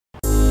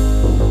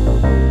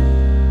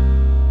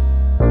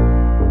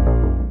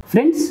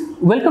Friends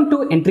welcome to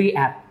entry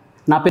app.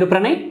 నా పేరు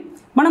ప్రణయ్.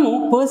 మనము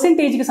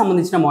పర్సెంటేజ్కి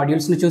సంబంధించిన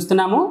మాడ్యూల్స్ని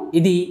చూస్తున్నాము.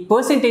 ఇది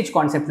పర్సెంటేజ్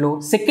కాన్సెప్ట్లో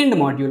సెకండ్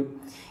మాడ్యూల్.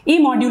 ఈ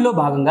మాడ్యూల్లో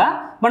భాగంగా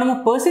మనము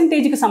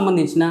పర్సెంటేజ్కి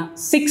సంబంధించిన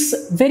 6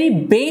 very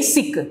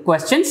basic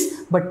questions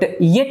but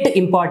yet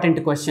important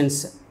questions.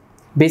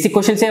 Basic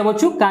questions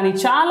అవ్వచ్చు కానీ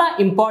చాలా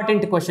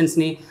ఇంపార్టెంట్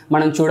క్వశ్చన్స్ని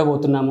మనం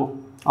చూడబోతున్నాము.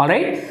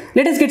 Alright,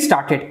 let us get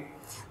started.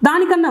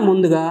 దానికన్నా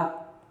ముందుగా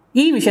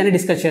ఈ విషయాన్ని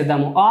డిస్కస్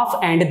చేద్దాము, ఆఫ్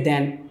అండ్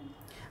దెన్.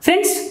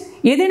 ఫ్రెండ్స్,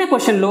 ఏదైనా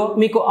క్వశ్చన్లో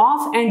మీకు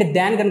ఆఫ్ అండ్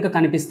దాన్ కనుక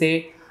కనిపిస్తే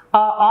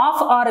ఆ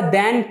ఆఫ్ ఆర్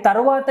దాన్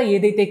తర్వాత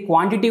ఏదైతే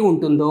క్వాంటిటీ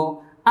ఉంటుందో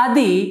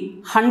అది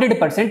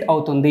 100%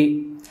 అవుతుంది.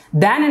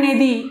 దాన్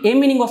అనేది ఏం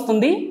మీనింగ్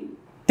వస్తుంది?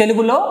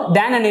 తెలుగులో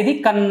దాన్ అనేది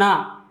కన్నా,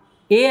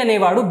 ఏ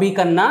అనేవాడు బి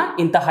కన్నా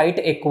ఇంత హైట్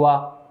ఎక్కువ.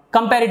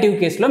 కంపారిటివ్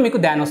కేసులో మీకు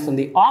దాన్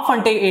వస్తుంది. ఆఫ్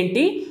అంటే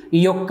ఏంటి?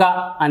 యొక్క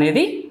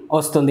అనేది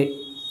వస్తుంది.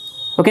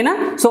 ఓకేనా?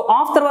 సో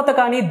ఆఫ్ తర్వాత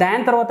కానీ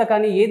దాన్ తర్వాత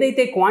కానీ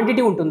ఏదైతే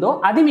క్వాంటిటీ ఉంటుందో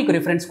అది మీకు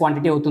రిఫరెన్స్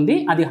క్వాంటిటీ అవుతుంది.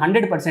 అది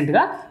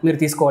 100%గా మీరు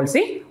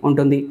తీసుకోవాల్సి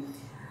ఉంటుంది.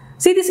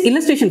 See this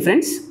illustration,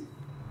 friends.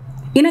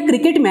 In a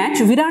cricket match,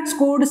 Virat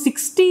scored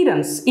 60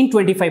 runs in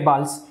 25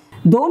 balls.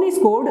 Dhoni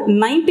scored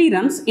 90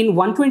 runs in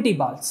 120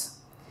 balls.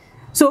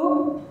 So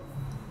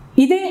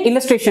ఇదే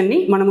ఇల్లస్ట్రేషన్ని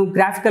మనము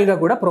గ్రాఫికల్గా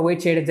కూడా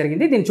ప్రొవైడ్ చేయడం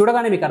జరిగింది. దీన్ని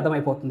చూడగానే మీకు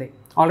అర్థమైపోతుంది.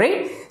 Alright,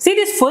 see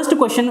this first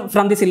question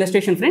from this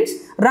illustration friends.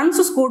 Runs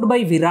scored by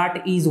Virat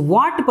is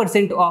what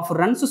percent of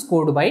runs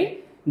scored by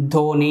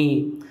Dhoni?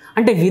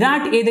 అంటే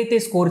విరాట్ ఏదైతే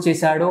స్కోర్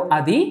చేశాడో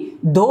అది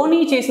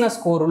ధోని చేసిన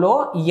స్కోరులో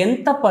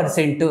ఎంత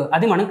పర్సెంట్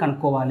అది మనం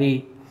కనుక్కోవాలి.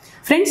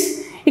 ఫ్రెండ్స్,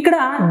 ఇక్కడ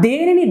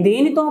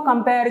దేనితో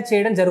కంపేర్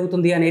చేయడం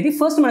జరుగుతుంది అనేది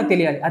ఫస్ట్ మనకు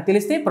తెలియాలి. అది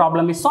తెలిస్తే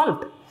ప్రాబ్లమ్ ఈజ్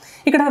సాల్వ్డ్.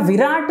 ఇక్కడ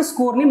విరాట్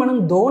స్కోర్ని మనం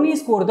ధోని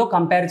స్కోర్తో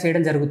కంపేర్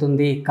చేయడం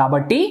జరుగుతుంది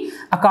కాబట్టి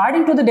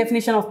according to the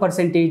definition of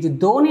percentage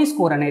Dhoni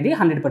score అనేది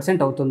 100%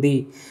 అవుతుంది.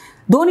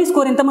 ధోని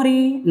స్కోర్ ఎంత మరి?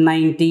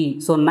 90.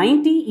 So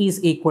 90 is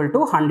equal to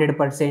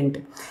 100%.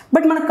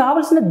 But మనకు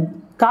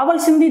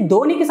కావాల్సింది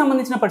ధోనికి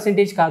సంబంధించిన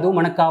పర్సెంటేజ్ కాదు,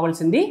 మనకు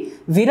కావాల్సింది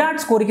విరాట్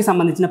స్కోర్కి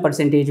సంబంధించిన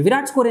పర్సెంటేజ్.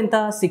 విరాట్ స్కోర్ ఎంత?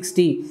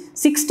 60.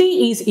 60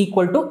 ఈజ్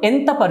ఈక్వల్ టు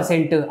ఎంత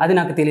పర్సెంట్ అది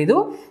నాకు తెలియదు.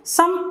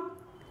 సమ్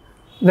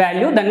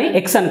వాల్యూ, దాన్ని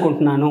ఎక్స్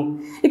అనుకుంటున్నాను.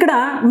 ఇక్కడ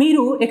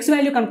మీరు ఎక్స్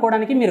వాల్యూ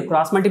కనుక్కోవడానికి మీరు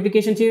క్రాస్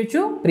మల్టిప్లికేషన్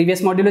చేయొచ్చు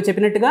ప్రీవియస్ మాడ్యూల్లో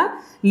చెప్పినట్టుగా,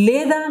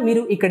 లేదా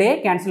మీరు ఇక్కడే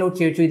క్యాన్సిల్ అవుట్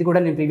చేయొచ్చు. ఇది కూడా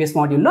నేను ప్రీవియస్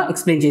మాడ్యూల్లో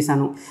ఎక్స్ప్లెయిన్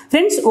చేశాను.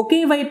 ఫ్రెండ్స్,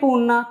 ఒకే వైపు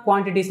ఉన్న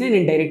క్వాంటిటీస్ని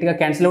నేను డైరెక్ట్గా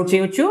క్యాన్సిల్ అవుట్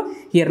చేయొచ్చు.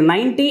 Here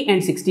 90 and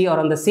 60 are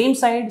on the same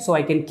side, so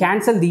I can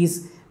cancel these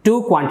two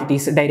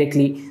quantities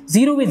directly.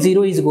 0 with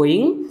 0 is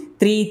going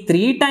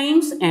 3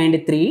 times and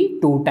 3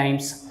 2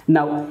 times.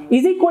 Now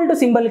is equal to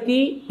symbol కి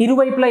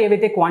ఇరువైపులా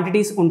ఏవైతే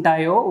క్వాంటిటీస్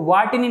ఉంటాయో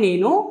వాటిని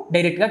నేను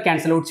డైరెక్ట్గా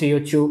క్యాన్సిల్ అవుట్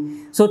చేయొచ్చు.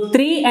 So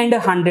 3 and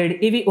 100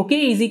 ఇవి ఒకే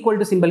is equal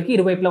to సింబల్కి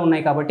ఇరువైపులా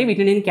ఉన్నాయి కాబట్టి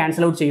వీటిని నేను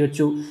క్యాన్సిల్ అవుట్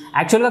చేయొచ్చు.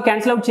 యాక్చువల్గా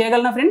క్యాన్సిల్ అవుట్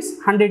చేయగలనా ఫ్రెండ్స్?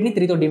 100ని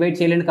 3తో డివైడ్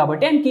చేయలేను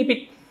కాబట్టి and keep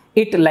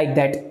it like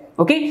that.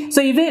 Okay, so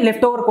ఇవే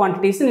లెఫ్ట్ ఓవర్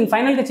క్వాంటిటీస్. నేను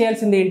ఫైనల్గా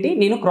చేయాల్సింది ఏంటి?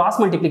 నేను క్రాస్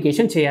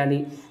మల్టిప్లికేషన్ చేయాలి.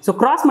 సో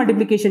క్రాస్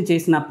మల్టిప్లికేషన్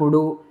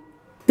చేసినప్పుడు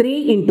 3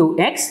 into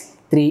x,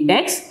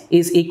 3x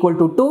is equal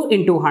to 2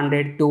 into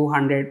 100,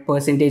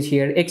 200%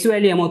 here. X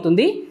value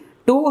ఏమవుతుంది?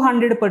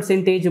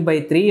 200% by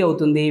 3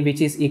 అవుతుంది,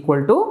 which is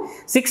equal to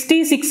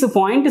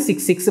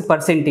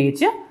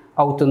 66.66%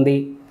 అవుతుంది.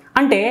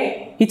 అంటే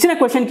ఇచ్చిన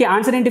క్వశ్చన్కి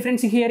ఆన్సర్ ఏంటి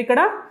ఫ్రెండ్స్? హియర్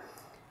ఇక్కడ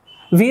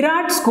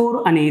విరాట్ స్కోర్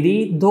అనేది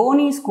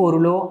ధోని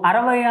స్కోరులో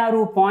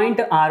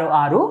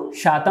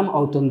 66.66%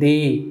 అవుతుంది.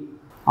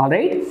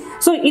 ఆల్రైట్,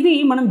 సో ఇది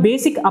మనం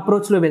బేసిక్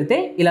అప్రోచ్లో వెళ్తే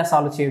ఇలా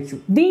సాల్వ్ చేయొచ్చు.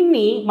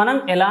 దీన్ని మనం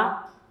ఎలా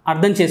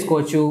అర్థం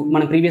చేసుకోవచ్చు?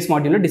 మనం ప్రీవియస్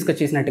మాడ్యూల్లో డిస్కస్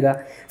చేసినట్టుగా.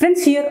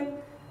 ఫ్రెండ్స్, హియర్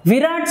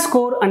విరాట్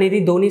స్కోర్ అనేది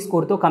ధోని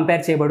స్కోర్తో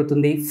కంపేర్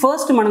చేయబడుతుంది.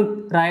 ఫస్ట్ మనం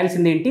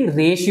రాయాల్సింది ఏంటి?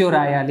 రేషియో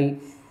రాయాలి.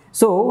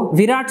 సో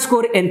విరాట్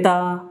స్కోర్ ఎంత?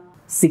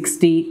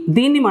 60.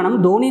 దీన్ని మనం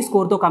ధోని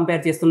స్కోర్తో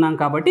కంపేర్ చేస్తున్నాం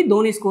కాబట్టి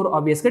ధోని స్కోర్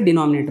ఆబ్వియస్గా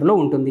డినామినేటర్లో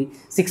ఉంటుంది.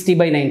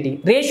 60/90.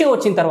 రేషియో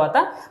వచ్చిన తర్వాత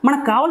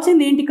మనకు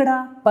కావాల్సింది ఏంటి? ఇక్కడ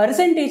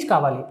పర్సెంటేజ్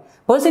కావాలి.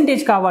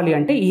 పర్సెంటేజ్ కావాలి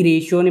అంటే ఈ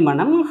రేషియోని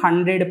మనం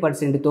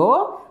 100%తో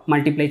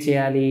మల్టిప్లై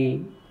చేయాలి.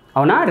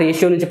 అవునా?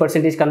 రేషియో నుంచి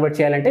పర్సెంటేజ్ కన్వర్ట్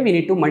చేయాలంటే we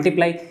need to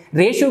multiply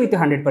ratio with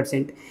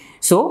 100%.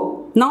 So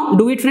now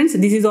do it friends.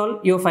 This is all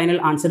your final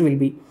answer will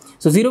be.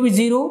 So 0 with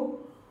 0,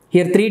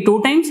 here 3 2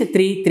 times,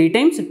 3 3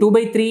 times,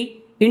 2/3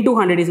 into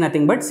 100 is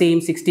nothing but same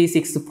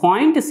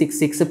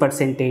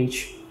 66.66%.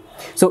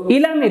 So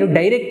ఇలా మీరు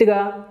డైరెక్ట్గా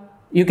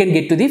you can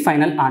get to the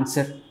final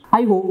answer.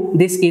 I hope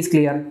this is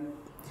clear.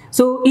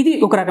 So ఇది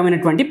ఒక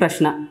రకమైనటువంటి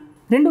ప్రశ్న.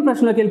 రెండో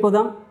ప్రశ్నలోకి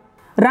వెళ్ళిపోదాం.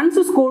 Runs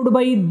scored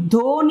by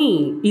Dhoni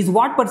is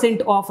what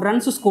percent of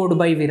runs scored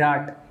by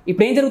Virat?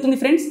 ఇప్పుడు ఏం జరుగుతుంది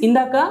ఫ్రెండ్స్?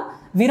 ఇందాక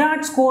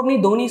విరాట్ స్కోర్ని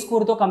ధోని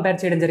స్కోర్తో కంపేర్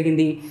చేయడం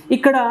జరిగింది.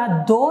 ఇక్కడ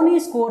ధోని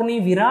స్కోర్ని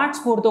విరాట్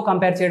స్కోర్తో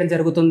కంపేర్ చేయడం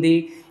జరుగుతుంది.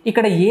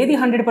 ఇక్కడ ఏది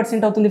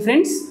 100% అవుతుంది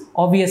ఫ్రెండ్స్?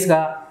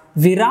 ఆబ్వియస్గా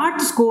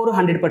విరాట్ స్కోర్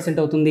 100%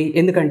 అవుతుంది,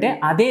 ఎందుకంటే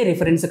అదే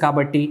రిఫరెన్స్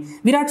కాబట్టి.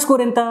 విరాట్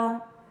స్కోర్ ఎంత?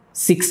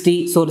 60.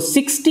 So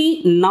 60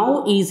 now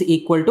is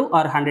equal to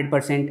are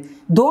 100%.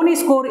 Dhoni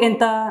score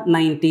ఎంత?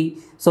 90.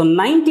 సో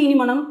 90ని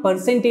మనం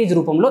పర్సెంటేజ్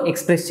రూపంలో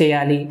ఎక్స్ప్రెస్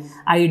చేయాలి.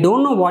 I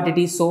don't know what it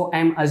is, so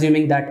I'm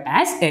assuming that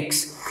as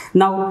X.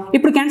 Now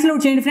ఇప్పుడు క్యాన్సిల్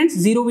అవుట్ చేయండి friends.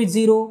 0 with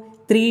 0,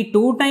 3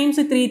 2 times,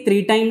 3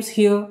 3 times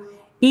here.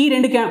 ఈ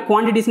రెండు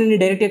క్వాంటిటీస్ని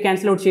డైరెక్ట్గా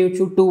క్యాన్సిల్ అవుట్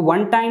చేయొచ్చు. 2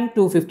 1 time,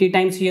 2 50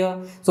 times here.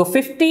 So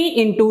 50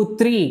 into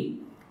 3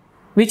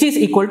 which is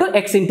equal to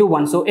x into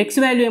 1. So x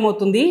value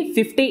ఏమవుతుంది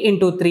 50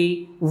 into 3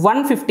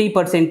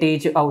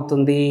 150%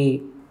 అవుతుంది.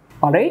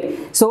 Alright,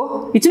 so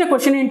ఇచ్చిన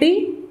question ఏంటి,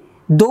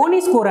 ధోని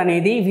స్కోర్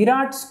అనేది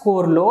విరాట్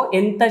స్కోర్లో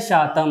ఎంత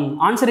శాతం?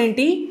 ఆన్సర్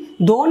ఏంటి,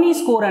 ధోని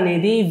స్కోర్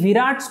అనేది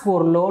విరాట్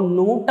స్కోర్లో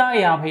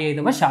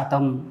 155వ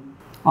శాతం.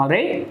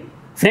 ఆల్రైట్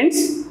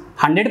ఫ్రెండ్స్,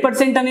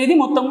 100% అనేది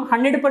మొత్తం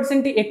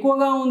 100%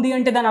 ఎక్కువగా ఉంది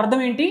అంటే దాని అర్థం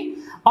ఏంటి?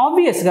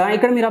 ఆబ్వియస్గా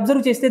ఇక్కడ మీరు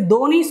అబ్జర్వ్ చేస్తే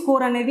ధోని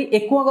స్కోర్ అనేది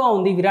ఎక్కువగా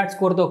ఉంది విరాట్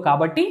స్కోర్తో,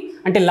 కాబట్టి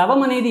అంటే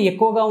లవం అనేది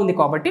ఎక్కువగా ఉంది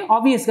కాబట్టి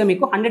ఆబ్వియస్గా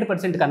మీకు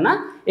 100% కన్నా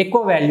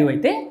ఎక్కువ వాల్యూ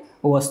అయితే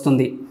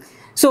వస్తుంది.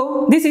 So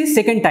this is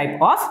second type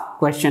of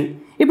question.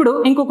 ఇప్పుడు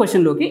ఇంకో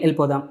క్వశ్చన్లోకి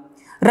వెళ్ళిపోదాం.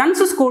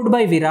 Runs scored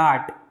by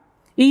Virat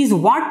is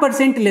what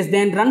percent less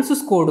than runs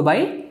scored by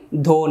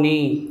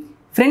Dhoni?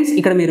 Friends,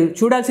 ఇక్కడ మీరు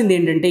చూడాల్సింది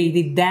ఏంటంటే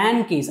ఇది దాన్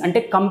కేస్, అంటే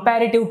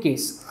కంపారిటివ్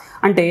కేస్.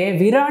 అంటే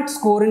విరాట్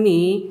స్కోర్ని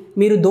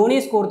మీరు ధోని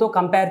స్కోర్తో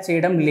కంపేర్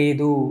చేయడం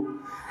లేదు.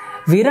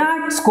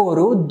 విరాట్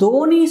స్కోరు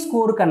ధోని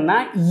స్కోర్ కన్నా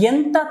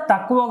ఎంత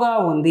తక్కువగా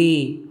ఉంది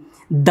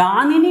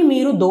దానిని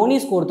మీరు ధోని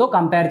స్కోర్తో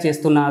కంపేర్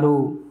చేస్తున్నారు.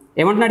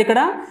 ఏమంటున్నాడు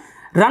ఇక్కడ,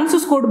 runs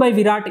scored by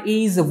Virat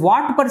is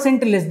what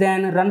percent less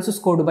than runs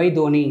scored by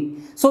Dhoni.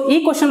 So ఈ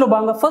క్వశ్చన్లో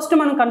భాగంగా ఫస్ట్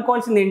మనం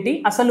కనుక్కోవాల్సింది ఏంటి,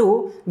 అసలు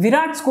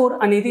విరాట్ స్కోర్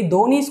అనేది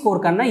ధోని స్కోర్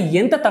కన్నా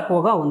ఎంత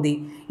తక్కువగా ఉంది?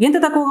 ఎంత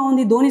తక్కువగా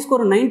ఉంది? ధోని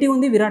స్కోర్ 90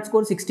 ఉంది, విరాట్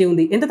స్కోర్ 60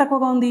 ఉంది. ఎంత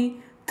తక్కువగా ఉంది?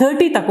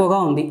 30 తక్కువగా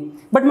ఉంది.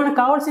 బట్ మనకు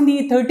కావాల్సింది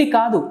ఈ 30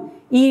 కాదు,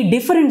 ఈ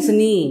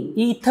డిఫరెన్స్ని,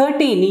 ఈ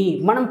 30ని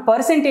మనం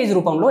పర్సెంటేజ్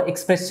రూపంలో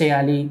ఎక్స్ప్రెస్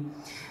చేయాలి.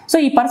 సో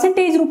ఈ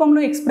పర్సెంటేజ్ రూపంలో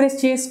ఎక్స్ప్రెస్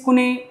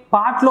చేసుకునే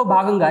పార్ట్లో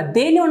భాగంగా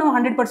దేన్ని మనం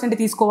 100%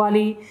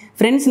 తీసుకోవాలి?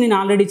 ఫ్రెండ్స్, నేను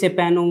ఆల్రెడీ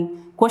చెప్పాను,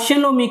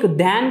 క్వశ్చన్లో మీకు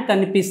దాన్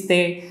కనిపిస్తే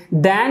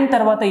దాన్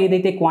తర్వాత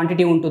ఏదైతే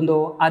క్వాంటిటీ ఉంటుందో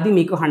అది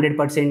మీకు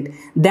 100%.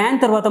 దాన్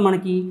తర్వాత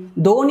మనకి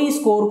ధోని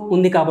స్కోర్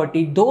ఉంది కాబట్టి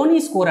ధోని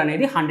స్కోర్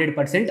అనేది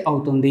 100%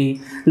 అవుతుంది.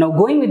 Now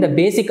going with the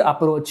basic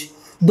approach,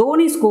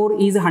 Dhoni score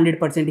is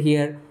 100%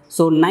 here.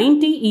 So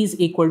 90 is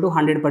equal to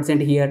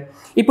 100% here.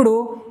 ఇప్పుడు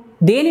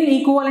దేని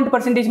ఈక్వాలెంట్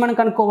పర్సెంటేజ్ మనం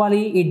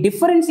కనుక్కోవాలి? ఈ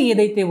డిఫరెన్స్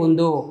ఏదైతే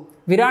ఉందో,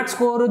 విరాట్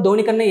స్కోర్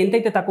ధోని కన్నా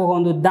ఎంతైతే తక్కువగా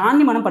ఉందో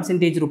దాన్ని మనం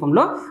పర్సెంటేజ్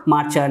రూపంలో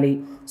మార్చాలి.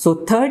 So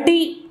 30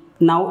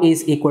 now is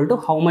equal to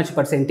how much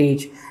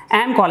percentage? I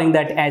am calling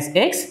that as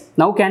x.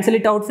 Now cancel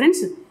it out friends.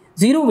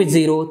 0 with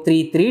 0,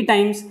 3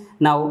 times.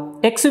 Now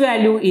x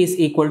value is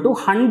equal to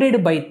 100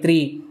 by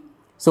 3.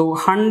 So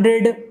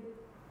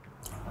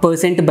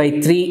 100% by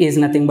 3 is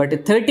nothing but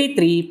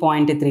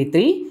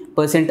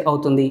 33.33%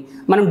 అవుతుంది.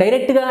 మనం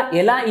డైరెక్ట్గా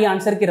ఎలా ఈ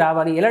ఆన్సర్కి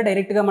రావాలి, ఎలా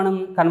డైరెక్ట్గా మనం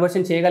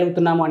conversion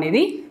చేయగలుగుతున్నాము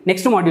అనేది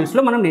నెక్స్ట్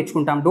మాడ్యూల్స్లో మనం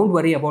నేర్చుకుంటాం. Don't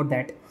worry about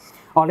that.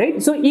 Alright,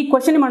 so ఈ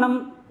క్వశ్చన్ మనం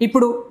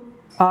ఇప్పుడు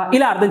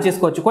ఇలా అర్థం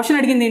చేసుకోవచ్చు. క్వశ్చన్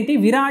అడిగింది ఏంటి,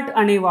 విరాట్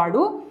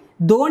అనేవాడు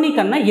ధోని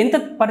కన్నా ఎంత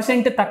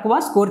పర్సెంట్ తక్కువ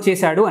స్కోర్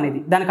చేశాడు అనేది.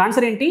 దానికి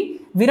ఆన్సర్ ఏంటి,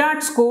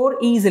 Virat score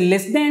is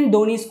less than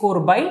Dhoni score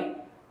by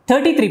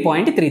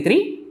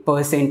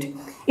 33.33%.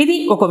 ఇది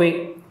ఒక వే.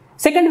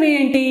 సెకండ్ వే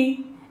ఏంటి,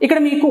 ఇక్కడ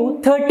మీకు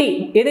 30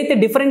 ఏదైతే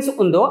డిఫరెన్స్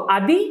ఉందో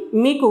అది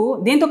మీకు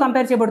దేంతో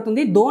కంపేర్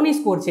చేయబడుతుంది? ధోని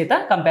స్కోర్ చేత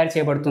కంపేర్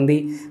చేయబడుతుంది.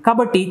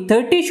 కాబట్టి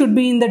 30 should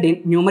be in the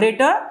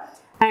numerator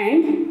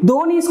and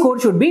Dhoni score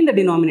should be in the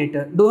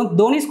denominator.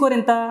 Dhoni score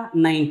ఎంత?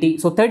 90.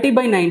 సో 30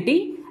 by 90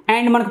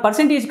 అండ్ మనకు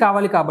పర్సెంటేజ్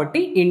కావాలి కాబట్టి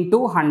into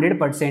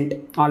 100%.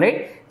 Alright,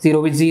 0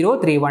 with 0,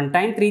 3 1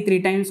 time, 3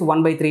 times,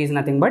 1 by 3 is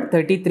nothing but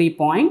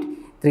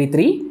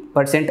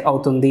 33.33%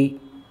 అవుతుంది.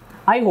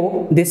 I hope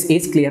this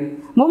is clear.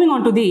 Moving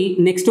on to the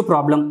next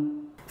problem.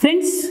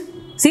 Friends,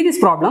 see this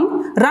problem.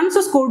 Runs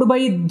scored by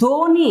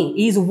Dhoni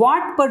is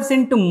what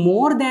percent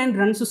more than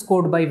runs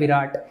scored by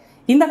Virat?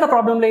 ఇందాక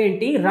ప్రాబ్లంలో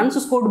ఏంటి, runs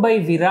scored by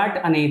Virat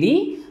అనేది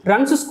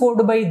runs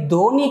scored by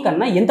Dhoni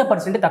కన్నా ఎంత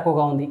percent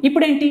తక్కువగా ఉంది.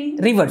 ఇప్పుడు ఏంటి,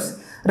 reverse.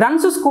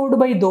 Runs scored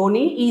by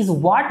Dhoni is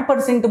what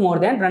percent more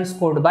than runs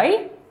scored by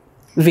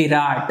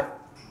Virat?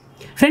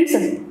 Friends,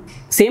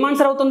 same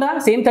answer అవుతుందా?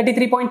 సేమ్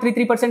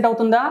 33.33%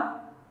 అవుతుందా?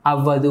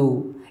 అవ్వదు.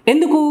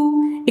 ఎందుకు?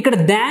 ఇక్కడ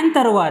దాన్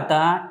తర్వాత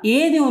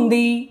ఏది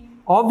ఉంది?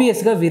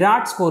 ఆబ్వియస్గా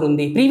విరాట్ స్కోర్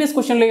ఉంది. ప్రీవియస్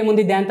క్వశ్చన్లో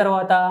ఏముంది? దాని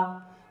తర్వాత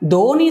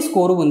ధోని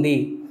స్కోరు ఉంది.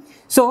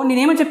 సో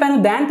నేనేమని చెప్పాను,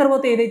 దాని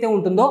తర్వాత ఏదైతే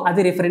ఉంటుందో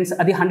అది రిఫరెన్స్,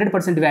 అది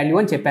 100% వాల్యూ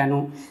అని చెప్పాను.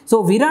 సో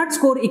విరాట్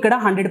స్కోర్ ఇక్కడ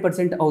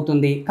 100%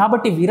 అవుతుంది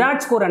కాబట్టి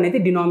విరాట్ స్కోర్ అనేది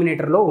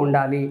డినామినేటర్లో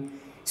ఉండాలి.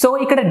 సో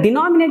ఇక్కడ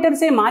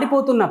డినామినేటర్సే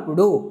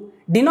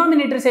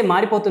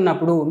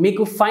మారిపోతున్నప్పుడు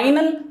మీకు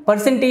ఫైనల్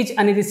పర్సెంటేజ్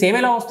అనేది సేమ్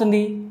ఎలా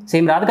వస్తుంది?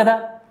 సేమ్ రాదు కదా.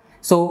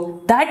 So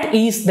that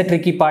is the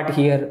tricky part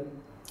here.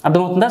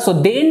 అర్థమవుతుందా? సో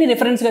దేన్ని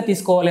రిఫరెన్స్గా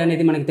తీసుకోవాలి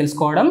అనేది మనకి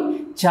తెలుసుకోవడం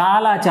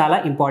చాలా చాలా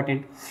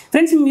ఇంపార్టెంట్.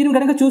 ఫ్రెండ్స్, మీరు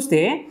కనుక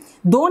చూస్తే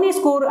ధోని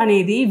స్కోర్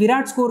అనేది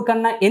విరాట్ స్కోర్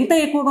కన్నా ఎంత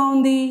ఎక్కువగా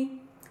ఉంది?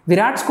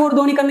 విరాట్ స్కోర్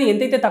ధోని కన్నా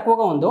ఎంతైతే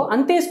తక్కువగా ఉందో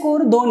అంతే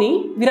స్కోర్ ధోని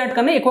విరాట్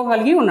కన్నా ఎక్కువ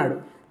కలిగి ఉన్నాడు.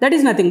 That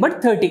is nothing but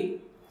 30.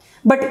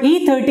 But ఈ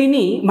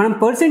 30ని మనం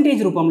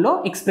పర్సెంటేజ్ రూపంలో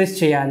ఎక్స్ప్రెస్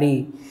చేయాలి.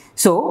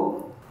 సో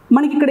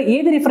మనకి ఇక్కడ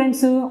ఏది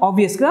రిఫరెన్స్?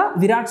 ఆబ్వియస్గా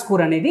విరాట్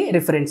స్కోర్ అనేది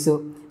రిఫరెన్స్.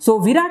 సో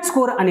విరాట్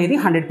స్కోర్ అనేది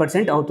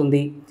 100%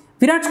 అవుతుంది.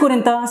 విరాట్ స్కోర్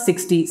ఎంత?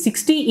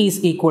 60 ఈజ్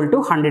ఈక్వల్ టు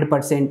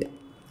 100%.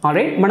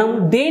 ఆల్రైట్, మనం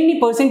దేన్ని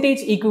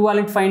పర్సెంటేజ్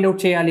ఈక్వివాలెంట్ ఫైండ్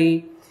అవుట్ చేయాలి?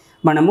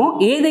 మనము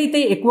ఏదైతే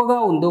ఎక్కువగా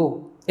ఉందో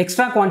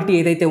ఎక్స్ట్రా క్వాంటిటీ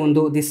ఏదైతే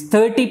ఉందో this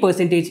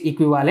 30%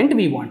 equivalent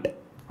we want.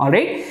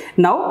 Alright,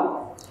 now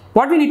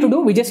what we need to do,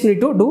 we just need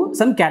to do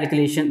some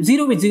calculation.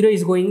 0 with 0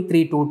 is going 3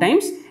 2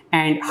 times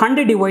and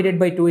 100 divided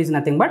by 2 is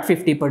nothing but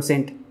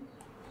 50%.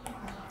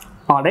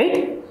 Alright,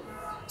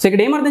 so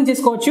ఇక్కడ ఏం అర్థం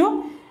చేసుకోవచ్చు,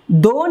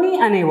 ధోని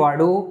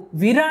అనేవాడు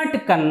విరాట్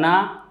కన్నా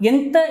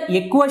ఎంత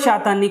ఎక్కువ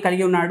శాతాన్ని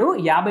కలిగి ఉన్నాడు,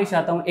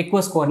 50%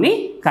 ఎక్కువ స్కోర్ని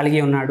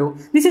కలిగి ఉన్నాడు.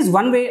 This is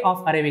one way of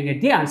arriving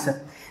at the answer.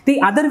 The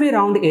other way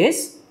round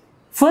is,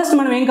 first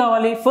మనం ఏం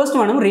కావాలి, ఫస్ట్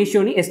మనం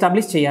రేషియోని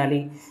ఎస్టాబ్లిష్ చేయాలి.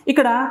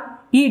 ఇక్కడ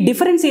ఈ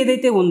డిఫరెన్స్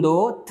ఏదైతే ఉందో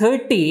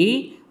 30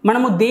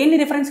 మనము దేన్ని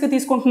రిఫరెన్స్గా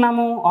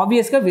తీసుకుంటున్నాము,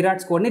 ఆబ్వియస్గా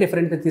విరాట్ స్కోర్ని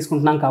రిఫరెన్స్గా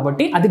తీసుకుంటున్నాం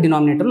కాబట్టి అది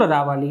డినామినేటర్లో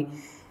రావాలి.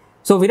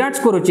 సో విరాట్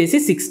స్కోర్ వచ్చేసి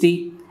 60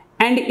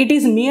 and it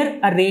is mere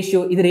a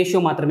ratio, ఇది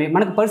రేషియో మాత్రమే,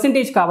 మనకు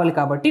పర్సెంటేజ్ కావాలి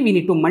కాబట్టి we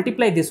need to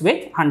multiply this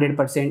with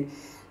 100%.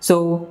 So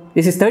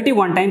this is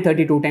 31 times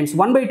 32 times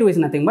 1/2 is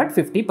nothing but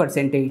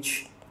 50%.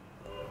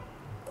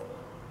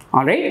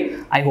 Alright,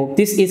 I hope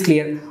this is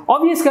clear.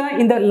 Obviously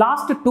in the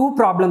last two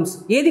problems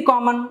ఏది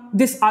common,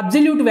 this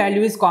absolute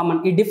value is common.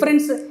 ఈ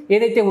difference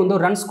ఏదైతే ఉందో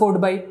run scored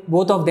by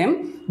both of them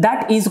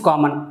that is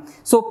common.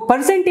 So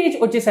percentage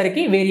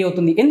వచ్చేసరికి vary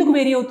అవుతుంది. ఎందుకు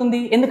vary అవుతుంది,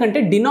 ఎందుకంటే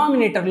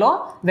డినామినేటర్లో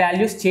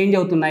values change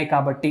అవుతున్నాయి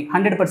కాబట్టి,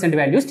 100%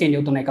 వాల్యూస్ చేంజ్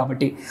అవుతున్నాయి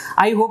కాబట్టి.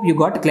 I hope you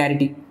got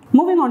clarity.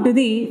 Moving on to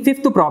the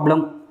fifth problem.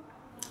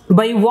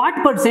 By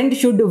what percent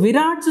should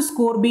విరాట్స్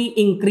score B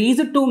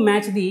increase to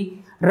match the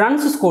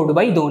runs scored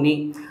by Dhoni.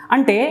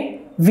 అంటే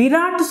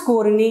విరాట్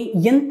స్కోర్ని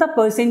ఎంత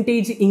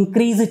పర్సెంటేజ్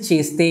ఇంక్రీజ్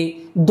చేస్తే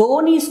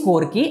Dhoni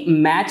స్కోర్కి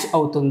match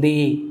అవుతుంది.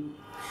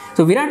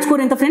 So Virat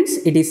score ఎంత friends,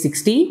 it is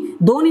 60,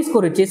 Dhoni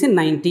score వచ్చేసి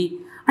 90.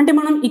 అంటే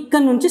మనం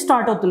ఇక్కడ నుంచి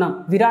స్టార్ట్ అవుతున్నాం,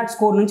 విరాట్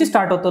స్కోర్ నుంచి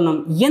స్టార్ట్ అవుతున్నాం.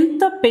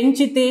 ఎంత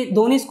పెంచితే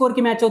ధోని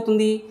స్కోర్కి మ్యాచ్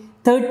అవుతుంది,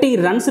 30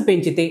 రన్స్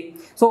పెంచితే.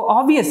 సో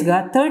ఆబ్వియస్గా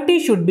 30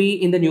 should be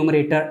in the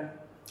numerator.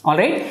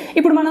 Alright,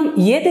 ఇప్పుడు మనం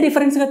ఏది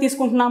రిఫరెన్స్గా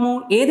తీసుకుంటున్నాము,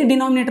 ఏది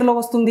డినామినేటర్లో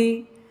వస్తుంది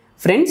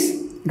ఫ్రెండ్స్,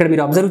 ఇక్కడ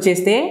మీరు అబ్జర్వ్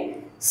చేస్తే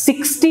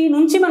 60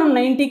 నుంచి మనం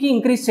 90కి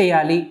ఇంక్రీజ్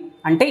చేయాలి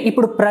అంటే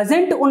ఇప్పుడు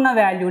ప్రజెంట్ ఉన్న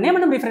వాల్యూనే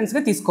మనం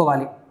రిఫరెన్స్గా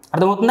తీసుకోవాలి.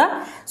 అర్థమవుతుందా?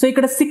 సో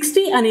ఇక్కడ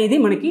 60 అనేది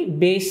మనకి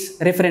బేస్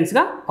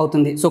రిఫరెన్స్గా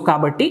అవుతుంది. సో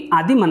కాబట్టి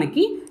అది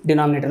మనకి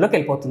డినామినేటర్లోకి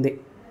వెళ్ళిపోతుంది.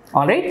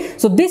 Alright,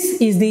 so this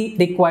is the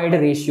required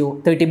ratio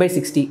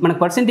 30/60. మనకు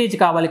పర్సెంటేజ్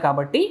కావాలి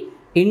కాబట్టి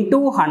into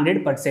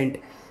 100%.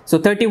 So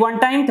 31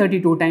 times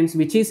 32 times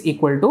which is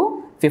equal to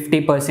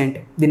 50%.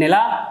 దీన్ని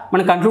ఎలా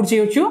మనం కంక్లూడ్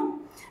చేయొచ్చు,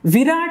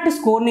 విరాట్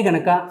స్కోర్ని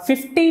కనుక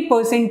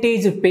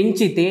 50%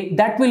 పెంచితే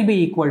that will be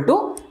equal to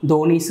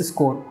Dhoni's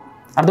score.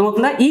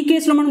 అర్థమవుతుందా? ఈ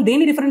కేసులో మనం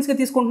దేన్ని రిఫరెన్స్గా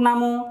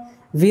తీసుకుంటున్నాము,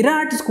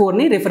 విరాట్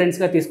స్కోర్ని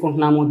రిఫరెన్స్గా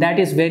తీసుకుంటున్నాము. That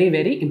is very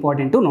very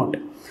important to note.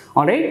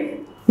 Alright,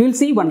 you will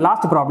see one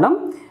last problem.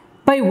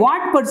 By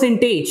what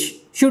percentage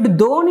should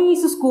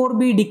Dhoni's score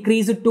be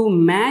decrease to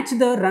match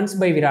the runs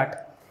by Virat.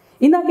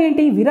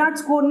 ఇందాకేంటి, Virat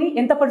స్కోర్ని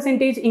ఎంత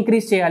percentage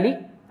increase చేయాలి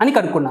అని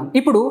కనుక్కున్నాం.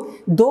 ఇప్పుడు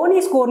ధోని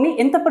స్కోర్ని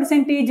ఎంత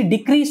పర్సెంటేజ్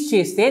డిక్రీజ్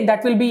చేస్తే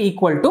that will be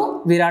equal to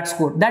Virat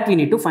score, that we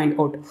need to find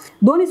out.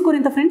 Dhoni score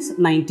ఎంత friends,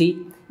 90,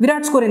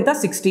 Virat score ఎంత,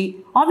 60.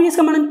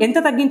 ఆబ్వియస్గా మనం ఎంత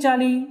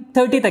తగ్గించాలి,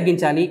 30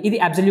 తగ్గించాలి. ఇది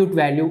అబ్సల్యూట్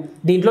వాల్యూ,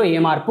 దీంట్లో ఏ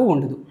మార్పు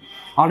ఉండదు.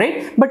 ఆల్రైట్,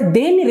 బట్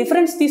దేన్ని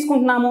రిఫరెన్స్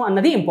తీసుకుంటున్నాము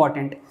అన్నది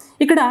ఇంపార్టెంట్.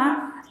 ఇక్కడ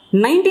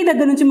 90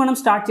 దగ్గర నుంచి మనం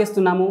స్టార్ట్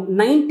చేస్తున్నాము,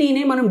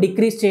 90నే మనం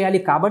డిక్రీజ్ చేయాలి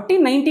కాబట్టి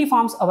 90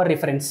 forms hour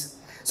reference.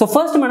 So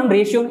first మనం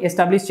రేషియోని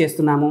ఎస్టాబ్లిష్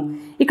చేస్తున్నాము.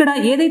 ఇక్కడ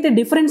ఏదైతే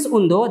డిఫరెన్స్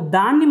ఉందో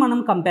దాన్ని మనం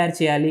కంపేర్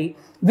చేయాలి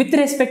with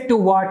respect to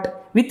what,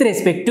 with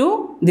respect to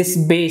this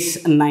base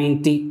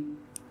 90.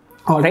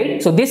 Alright,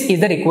 so this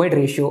is the required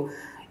ratio.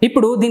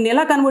 ఇప్పుడు దీన్ని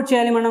ఎలా కన్వర్ట్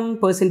చేయాలి, మనం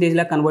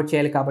పర్సెంటేజ్లా కన్వర్ట్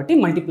చేయాలి కాబట్టి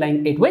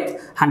multiplying it with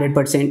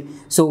 100%.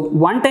 So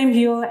 1 time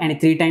here and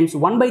 3 times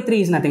 1/3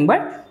 is nothing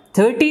but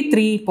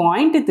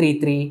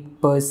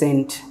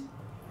 33.33%.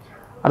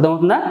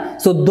 అర్థమవుతుందా?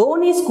 సో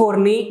ధోని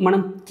స్కోర్ని మనం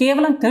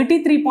కేవలం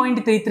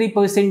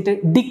 33.33%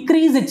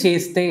 డిక్రీజ్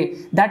చేస్తే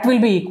that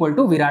will be equal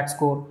to Virat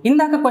score.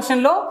 ఇందాక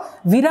క్వశ్చన్లో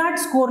విరాట్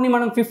స్కోర్ని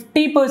మనం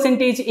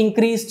 50%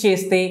 ఇంక్రీజ్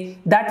చేస్తే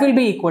that will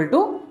be equal to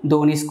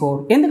Dhoni score.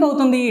 ఎందుకు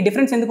అవుతుంది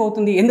డిఫరెన్స్, ఎందుకు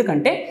అవుతుంది,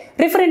 ఎందుకంటే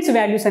రిఫరెన్స్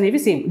వాల్యూస్ అనేవి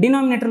సేమ్,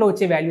 డినామినేటర్లో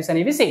వచ్చే వాల్యూస్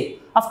అనేవి సేమ్,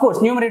 అఫ్ కోర్స్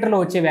న్యూమరేటర్లో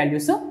వచ్చే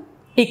values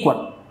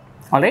equal.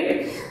 Alright,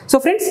 so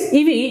friends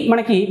ఇవి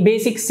మనకి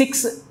బేసిక్ 6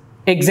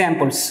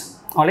 ఎగ్జాంపుల్స్.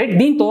 ఆల్రైట్,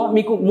 దీంతో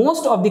మీకు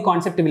most of the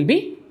concept will be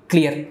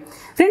clear.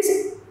 Friends,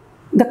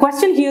 the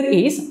question here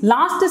is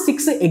lost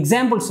 6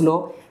 ఎగ్జాంపుల్స్లో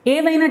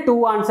ఏవైనా 2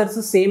 ఆన్సర్స్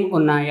సేమ్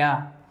ఉన్నాయా,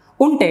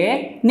 ఉంటే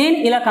నేను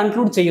ఇలా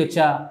కన్క్లూడ్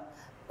చేయొచ్చా,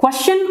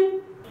 క్వశ్చన్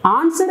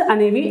ఆన్సర్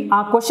అనేవి ఆ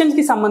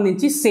క్వశ్చన్స్కి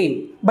సంబంధించి same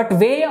but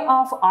way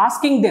of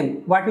asking them,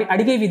 వాటిని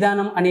అడిగే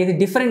విధానం అనేది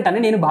డిఫరెంట్ అని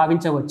నేను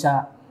భావించవచ్చా?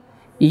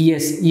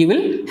 Yes, you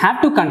will have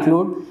to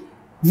conclude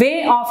way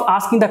of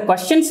asking the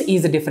questions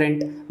is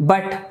different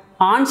but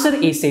answer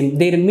is same,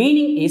 their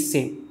meaning is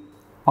same.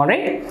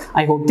 Alright,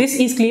 I hope this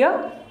is clear.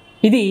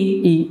 ఇది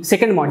ఈ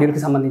second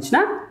మాడ్యూల్కి సంబంధించిన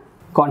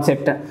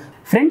concept.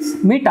 Friends,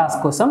 మీ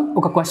task కోసం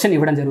ఒక question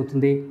ఇవ్వడం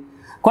జరుగుతుంది.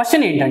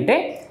 Question ఏంటంటే,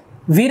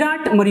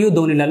 విరాట్ మరియు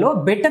ధోనిలలో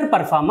better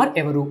performer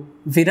ఎవరు,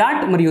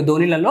 విరాట్ మరియు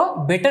ధోనిలలో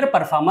బెటర్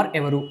పర్ఫార్మర్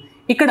ఎవరు?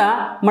 ఇక్కడ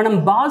మనం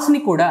బాల్స్ని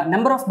కూడా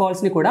నెంబర్ ఆఫ్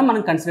బాల్స్ని కూడా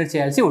మనం కన్సిడర్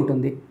చేయాల్సి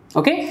ఉంటుంది.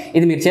 ఓకే,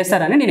 ఇది మీరు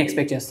చేస్తారని నేను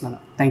ఎక్స్పెక్ట్ చేస్తున్నాను.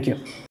 Thank you.